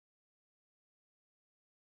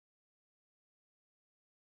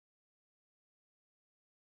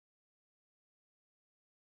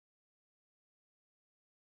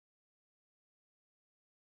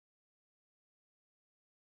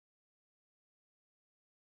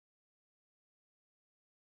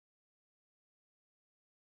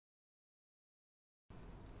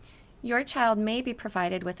Your child may be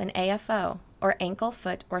provided with an AFO, or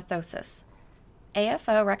ankle-foot orthosis.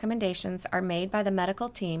 AFO recommendations are made by the medical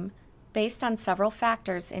team based on several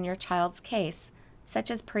factors in your child's case, such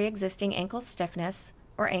as pre-existing ankle stiffness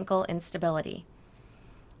or ankle instability.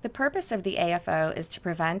 The purpose of the AFO is to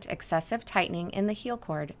prevent excessive tightening in the heel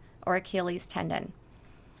cord or Achilles tendon.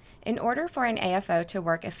 In order for an AFO to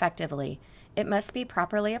work effectively, it must be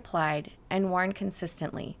properly applied and worn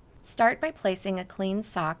consistently. Start by placing a clean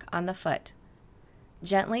sock on the foot.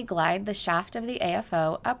 Gently glide the shaft of the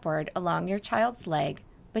AFO upward along your child's leg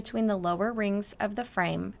between the lower rings of the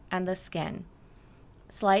frame and the skin.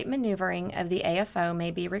 Slight maneuvering of the AFO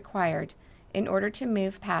may be required in order to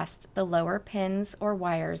move past the lower pins or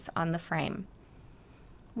wires on the frame.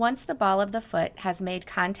 Once the ball of the foot has made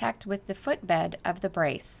contact with the footbed of the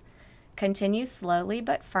brace, continue slowly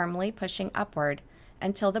but firmly pushing upward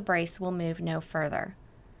until the brace will move no further.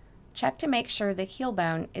 Check to make sure the heel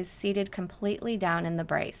bone is seated completely down in the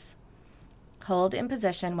brace. Hold in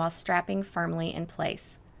position while strapping firmly in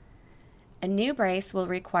place. A new brace will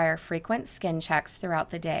require frequent skin checks throughout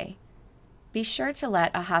the day. Be sure to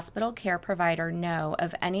let a hospital care provider know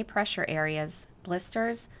of any pressure areas,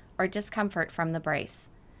 blisters, or discomfort from the brace.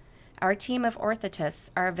 Our team of orthotists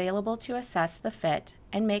are available to assess the fit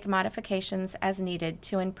and make modifications as needed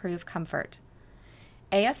to improve comfort.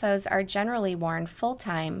 AFOs are generally worn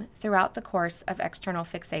full-time throughout the course of external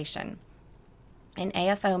fixation. An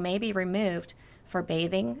AFO may be removed for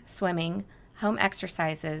bathing, swimming, home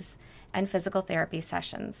exercises, and physical therapy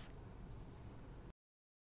sessions.